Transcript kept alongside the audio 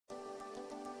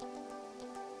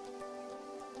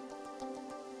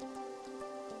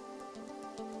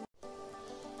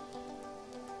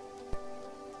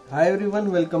Hi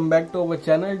everyone, welcome back to our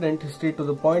channel Dentistry to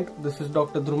the Point. This is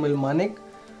Dr. Drumil Manik.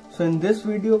 So in this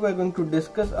video we are going to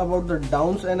discuss about the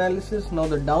Downs analysis. Now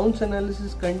the Downs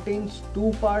analysis contains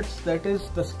two parts, that is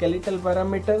the skeletal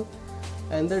parameter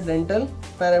and the dental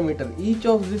parameter. Each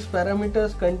of these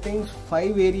parameters contains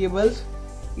 5 variables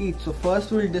each. So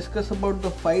first we'll discuss about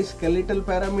the 5 skeletal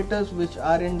parameters which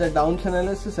are in the Downs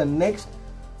analysis, and next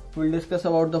we'll discuss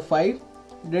about the 5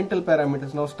 dental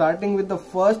parameters. Now starting with the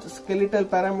first skeletal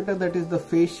parameter, that is the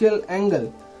facial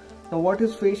angle. Now what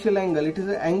is facial angle? It is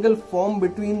an angle formed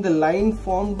between the line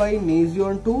formed by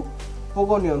nasion to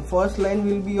pogonion. First line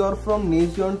will be your from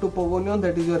nasion to pogonion,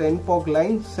 that is your NPOG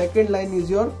line. Second line is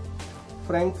your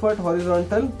Frankfurt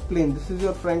horizontal plane. This is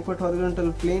your Frankfurt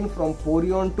horizontal plane from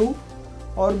porion to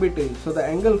orbital. So the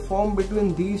angle formed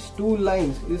between these two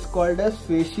lines is called as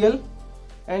facial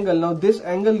angle. Now this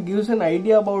angle gives an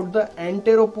idea about the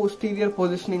antero-posterior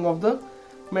positioning of the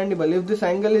mandible. If this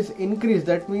angle is increased,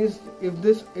 that means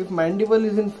if mandible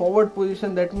is in forward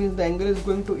position, that means the angle is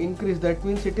going to increase, that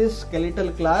means it is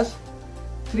skeletal class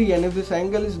 3. And if this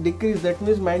angle is decreased, that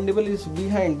means mandible is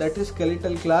behind, that is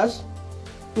skeletal class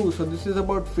 2. So this is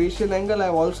about facial angle. I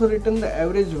have also written the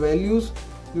average values.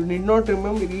 You need not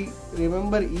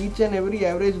remember each and every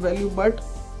average value, but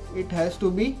it has to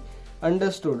be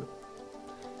understood.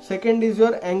 Second is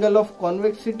your angle of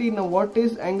convexity. Now what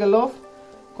is angle of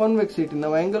convexity?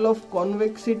 Now angle of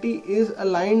convexity is a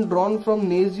line drawn from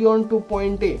nasion to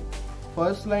point A.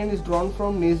 First line is drawn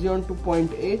from nasion to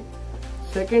point A.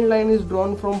 Second line is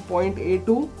drawn from point A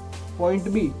to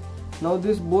point B. Now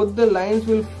both the lines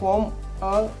will form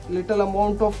a little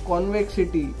amount of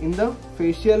convexity in the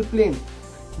facial plane.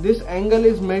 This angle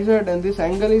is measured and this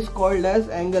angle is called as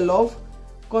angle of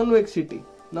convexity.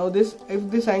 Now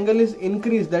if this angle is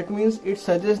increased, that means it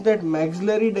suggests that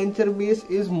maxillary denture base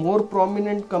is more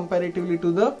prominent comparatively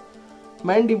to the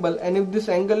mandible. And if this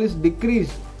angle is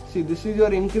decreased, see, this is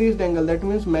your increased angle, that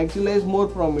means maxilla is more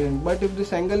prominent. But if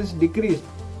this angle is decreased,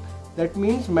 that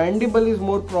means mandible is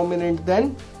more prominent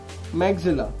than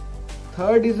maxilla.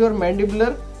 Third is your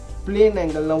mandibular plane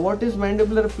angle. Now what is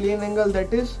mandibular plane angle?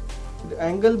 That is the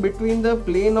angle between the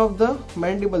plane of the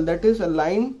mandible, that is a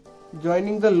line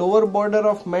joining the lower border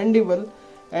of mandible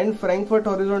and Frankfurt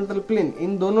horizontal plane.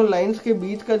 इन दोनों lines के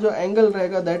बीच का जो angle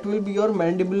रहेगा, that will be your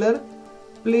mandibular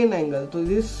plane angle. तो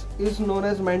this is known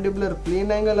as mandibular plane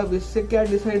angle. अब इससे क्या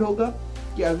decide होगा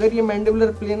कि अगर ये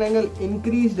mandibular plane angle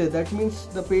increased है, that means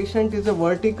the patient is a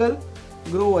vertical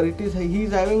grower. He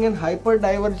is having an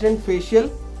hyperdivergent facial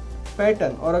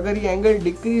pattern. और अगर ये angle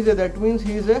decrease है, that means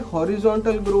he is a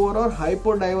horizontal grower or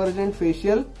hypodivergent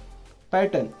facial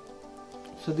pattern.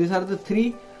 So these are the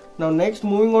 3. Now next,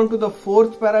 moving on to the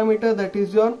fourth parameter, that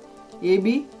is your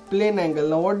AB plane angle.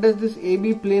 Now what does this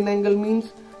AB plane angle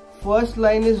means? First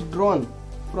line is drawn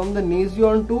from the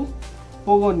nasion to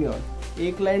pogonion.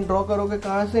 एक line draw करोगे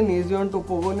कहाँ से? Nasion to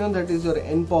pogonion, that is your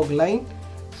NPOG line.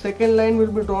 Second line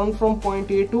will be drawn from point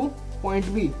A to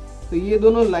point B. तो ये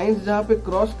दोनों lines जहाँ पे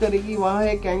cross करेगी वहाँ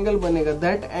एक angle बनेगा.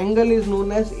 That angle is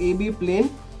known as AB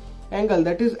plane angle,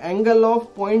 that is angle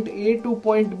of point A to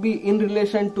point B in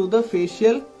relation to the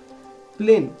facial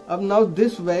plane. अब now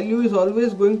this value is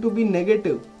always going to be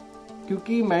negative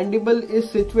क्योंकि mandible is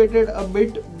situated a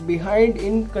bit behind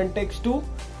in context to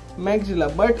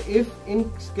maxilla. But if in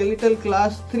skeletal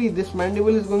class 3 this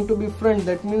mandible is going to be front,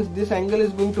 that means this angle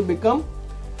is going to become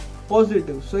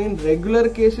positive. So in regular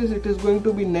cases it is going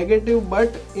to be negative,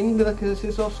 but in the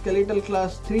cases of skeletal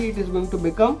class 3 it is going to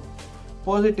become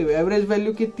positive. Average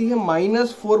value कितनी है?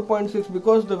 -4.6,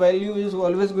 because the value is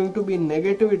always going to be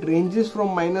negative. It ranges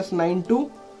from -9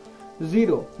 to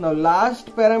 0. Now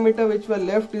last parameter which were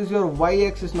left is your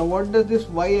y-axis. Now what does this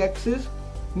y-axis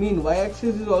mean?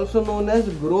 Y-axis is also known as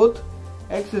growth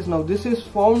axis. Now this is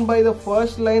formed by the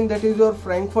first line, that is your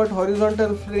Frankfurt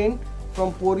horizontal plane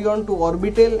from porion to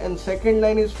orbital, and second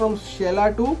line is from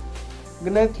scella to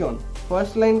gnathion.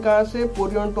 First line कहाँ से?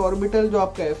 पोरियन to orbital जो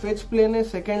आपका FH plane है.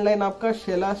 Second line आपका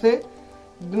शेला से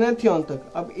ग्नेथियन तक.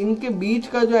 अब इनके बीच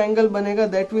का जो एंगल बनेगा,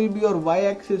 that will be your y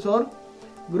axis और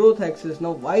growth axis.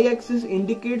 Now y axis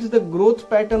indicates the growth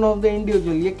pattern of the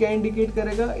individual. ये क्या इंडिकेट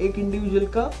करेगा? एक इंडिविजुअल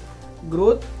का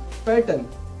ग्रोथ पैटर्न.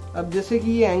 अब जैसे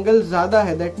कि ये एंगल ज्यादा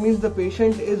है, that means the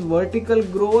patient is vertical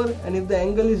grower, and if the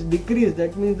angle is decrease,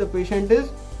 that means the patient is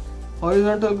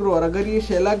horizontal grower. अगर ये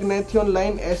शेला ग्नेथियन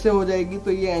लाइन ऐसे हो जाएगी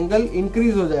तो ये एंगल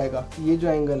इंक्रीज हो जाएगा, ये जो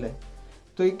एंगल है,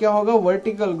 तो ये क्या होगा?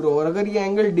 Vertical grower. अगर ये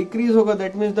एंगल डिक्रीज होगा,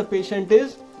 that means the patient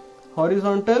is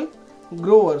horizontal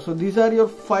grower. So these are your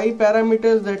 5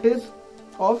 parameters, that is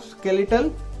of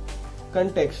skeletal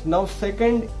context. Now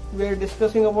second, we are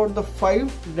discussing about the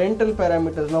 5 dental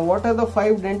parameters. Now what are the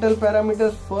 5 dental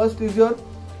parameters? First is your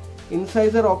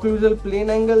incisor occlusal plane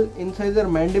angle, incisor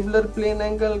mandibular plane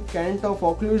angle, cant of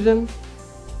occlusion,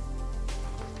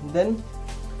 then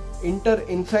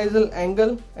interincisal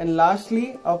angle, and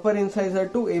lastly upper incisor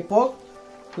to apoc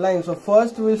line. So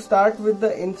first we'll start with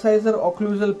the incisor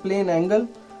occlusal plane angle.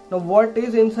 Now what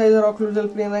is incisor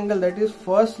occlusal plane angle? That is,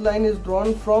 first line is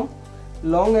drawn from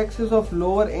long axis of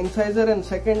lower incisor and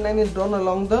second line is drawn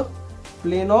along the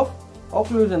plane of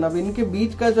occlusion. अब इनके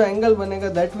बीच का जो angle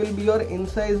बनेगा that will be your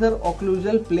incisor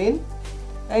occlusal plane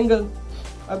angle.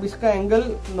 अब इसका angle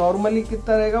normally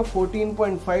कितना रहेगा?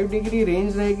 14.5 degree,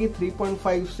 range रहेगी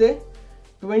 3.5 से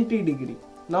 20 degree.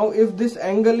 Now if this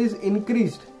angle is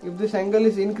increased,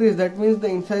 that means the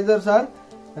incisors are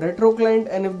retroclined,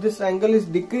 and if this angle is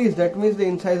decreased, that means the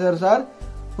incisors are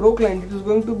proclined. It is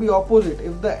going to be opposite.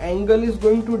 If the angle is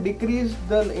going to decrease,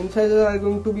 the incisors are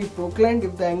going to be proclined.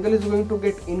 If the angle is going to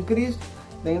get increased,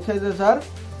 the incisors are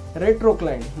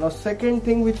retroclined. Now second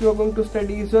thing which we are going to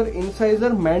study is your incisor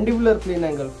mandibular plane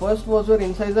angle. First was your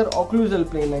incisor occlusal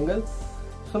plane angle.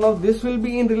 So now this will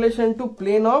be in relation to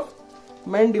plane of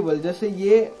mandible. जैसे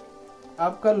ये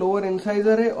आपका lower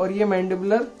incisor है और ये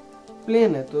mandibular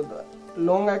plane है, तो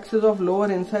long axis of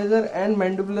lower incisor and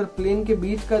mandibular plane के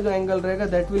बीच का जो एंगल रहेगा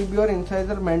that will be your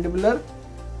incisor mandibular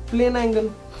plane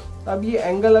angle. अब ये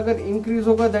एंगल अगर इंक्रीज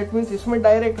होगा that means इसमें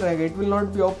डायरेक्ट रहेगा, it will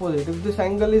not be opposite. If this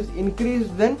angle is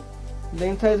increased, then the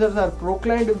incisors are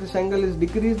proclined. If this angle is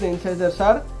decreased, the incisors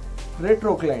are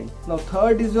retroclined. Now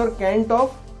third is your cant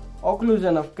of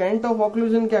occlusion. अब cant of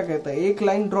occlusion क्या कहता है? एक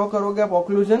line draw करोगे आप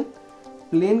occlusion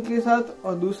plane के साथ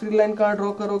और दूसरी लाइन कहाँ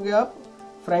ड्रॉ करोगे आप?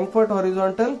 फ्रैंकफर्ट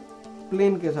हॉरिजॉन्टल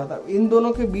प्लेन के साथ. अब इन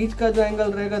दोनों के बीच का जो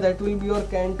एंगल रहेगा that will be your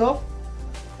cant of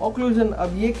occlusion.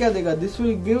 अब ये क्या देगा? This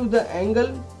will give the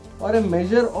angle or a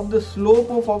measure of the slope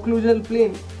of occlusal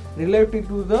plane relative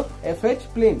to the FH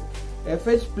plane.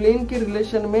 FH plane के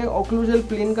रिलेशन में occlusal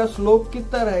plane का slope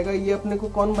कितना रहेगा ये अपने को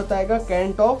कौन बताएगा?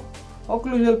 cant of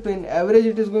occlusal plane. Average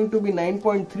it is going to be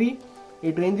 9.3.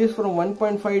 It ranges from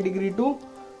 1.5 degree to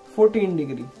 14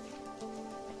 degree.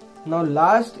 Now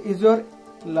last is your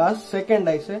second,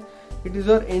 I say it is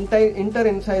your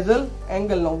interincisal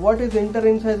angle. Now what is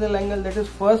interincisal angle? That is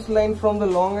first line from the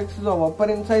long axis of upper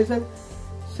incisor,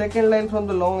 second line from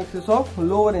the long axis of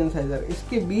lower incisor.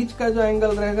 इसके बीच का जो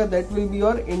angle रहेगा that will be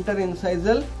your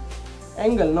interincisal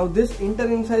angle. Now this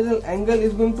interincisal angle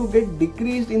is going to get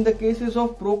decreased in the cases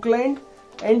of proclined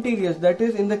anteriors, that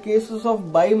is in the cases of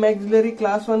bimaxillary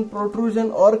class 1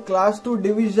 protrusion or class 2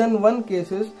 division 1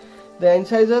 cases, the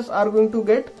incisors are going to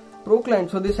get proclined,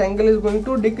 so this angle is going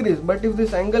to decrease. But if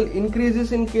this angle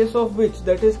increases in case of which,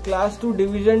 that is class 2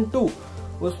 division 2,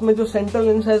 उसमें जो central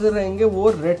incisor रहेंगे वो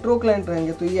रेट्रोक्लाइंट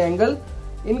रहेंगे, तो ये angle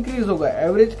increase होगा.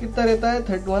 Average कितना रहता है?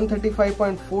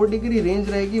 135.4 डिग्री, रेंज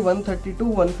रहेगी 130 to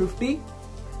 150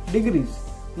 degrees.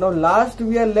 Now last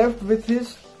we are left with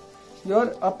his your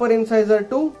upper incisor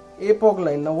to apoc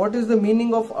line. Now what is the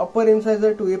meaning of upper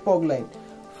incisor to apoc line?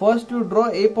 First you draw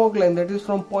apoc line, that is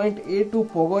from point A to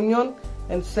pogonion,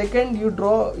 and second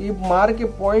you mark a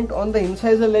point on the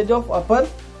incisor edge of upper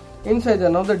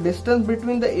incisor. Now the distance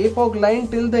between the apoc line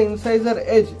till the incisor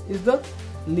edge is the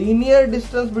linear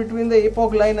distance between the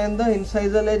apoc line and the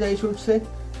incisor edge, I should say.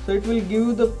 So it will give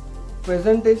you the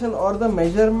presentation or the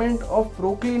measurement of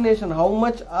proclination, how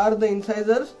much are the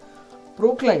incisors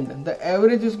proclined. The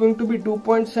average is going to be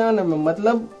 2.7 mm.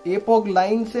 मतलब apoc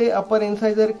line से upper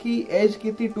incisor की edge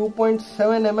कितनी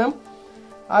 2.7 mm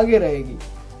आगे रहेगी,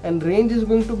 and range is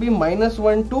going to be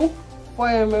 -1 to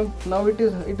 5 mm. Now it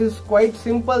is quite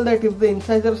simple that if the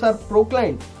incisors are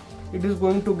proclined, it is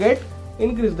going to get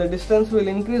increased. The distance will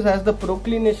increase as the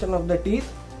proclination of the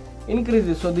teeth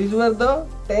increases. So these were the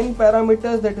 10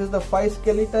 parameters, that is the 5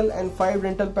 skeletal and 5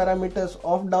 dental parameters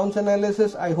of Downs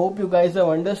analysis. I hope you guys have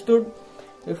understood.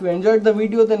 If you enjoyed the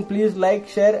video, then please like,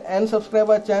 share and subscribe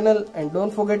our channel, and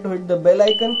don't forget to hit the bell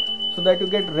icon so that you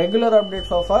get regular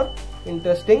updates of our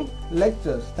interesting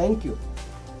lectures. Thank you.